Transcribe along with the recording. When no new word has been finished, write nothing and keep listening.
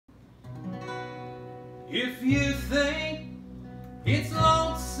If you think it's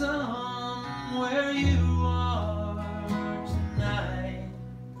lonesome where you are tonight,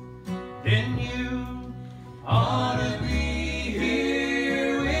 then you ought to be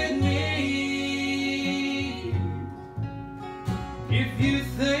here with me. If you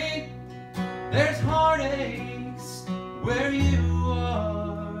think there's heartaches where you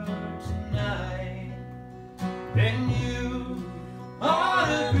are tonight, then you ought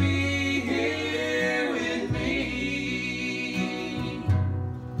to be here with me.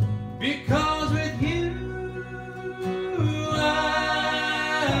 Because with you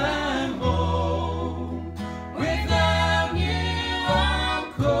I'm home, without you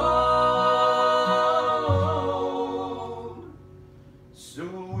I'm cold. So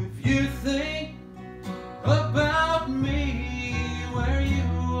if you think about me where you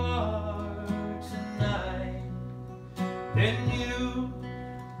are tonight, then you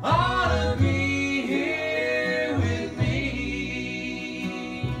ought to be here with me.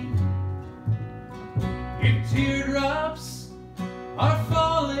 If teardrops are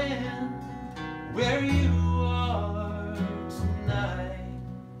falling where you are tonight,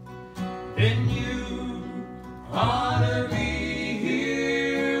 then you ought to be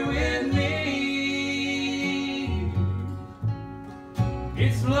here with me.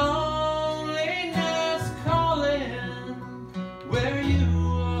 It's loneliness calling where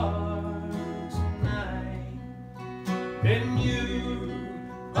you are tonight, then you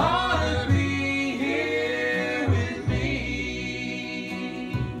ought to be here with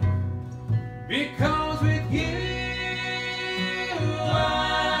me. Because with you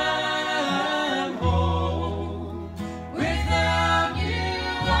I'm home, without you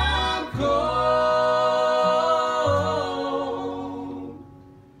I'm cold.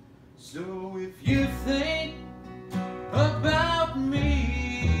 So if you think about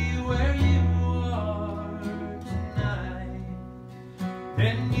me where you are tonight,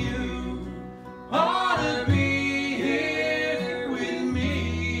 then you